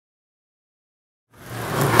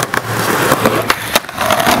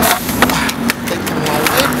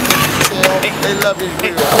up his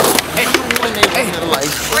real life. When they get a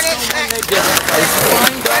life. When they get a life.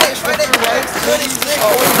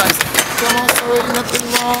 Always nice. Come on, so ain't nothing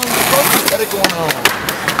wrong. Got it going on.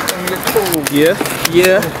 Cool. Yeah.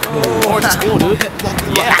 Oh, it's cool, dude.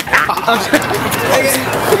 Yeah.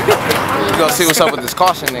 You gonna see what's up with this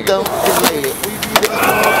caution, nigga. Don't delay it.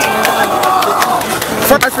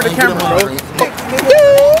 Front for the camera, bro.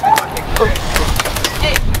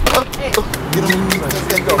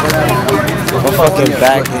 My fucking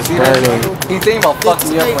back is burning. He thinking about fucking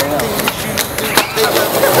me up right now.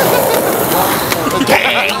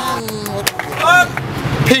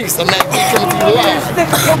 Peace, I'm not coming to you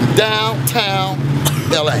live. Downtown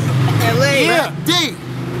LA. Yeah. D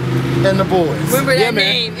and the boys. Remember that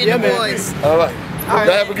name, and the boys. All right.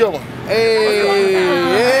 Have a good one. Hey.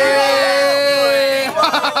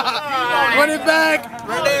 Run it back.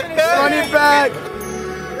 Run it back.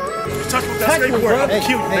 Touch with that skateboard, I'll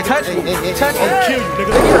kill you, nigga. Touch me. Touch me. I'll kill you,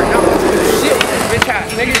 nigga. Shit. Bitch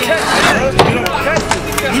ass. Nigga, touch me.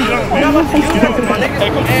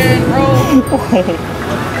 And roll.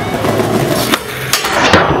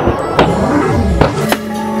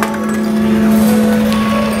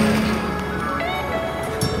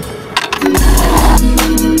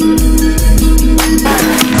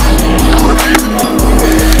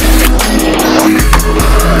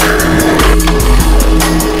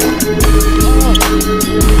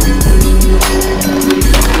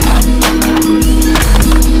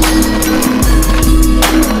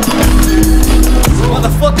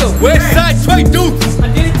 West side straight dude. I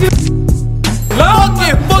did it too.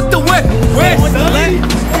 Fuck the west. West with the left.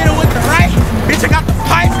 Hit it with the right. Bitch, I got the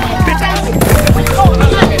pipe. Bitch, I got the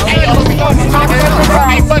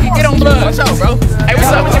Hey, fuck it, get on blood. What's up, bro? Hey,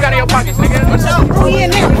 what's up? What you got in your pockets, nigga? What's up? Oh, yeah,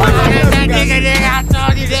 nigga. That nigga, I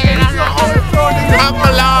told you, nigga. I'm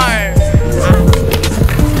alive.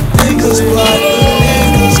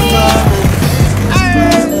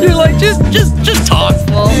 You're like, just talk,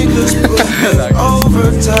 bro.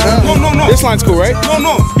 No. This line's cool, right?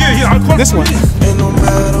 No. Yeah, I'll call this one. And no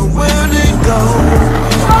matter where they go,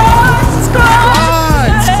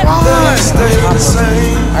 stay the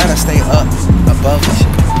same. I gotta stay up above this shit.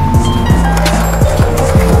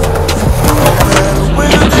 No matter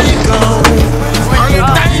where they go,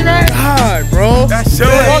 God, bro. That shit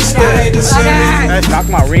was stay the same. That's knocked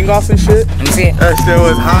my ring off and shit. Let me see it. That shit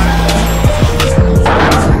was hot.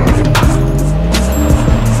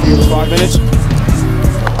 5 minutes.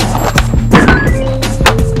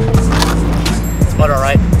 But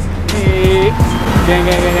alright. Hey. Gang.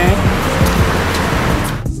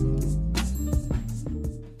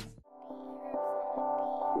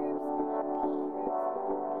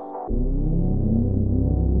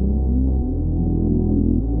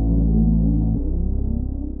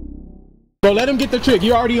 Bro, let him get the trick.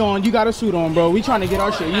 You're already on. You got a suit on, bro. We trying to get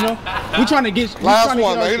our shit, you know? We trying to get... Last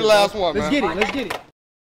one, man. He's the last one, man. Let's get it.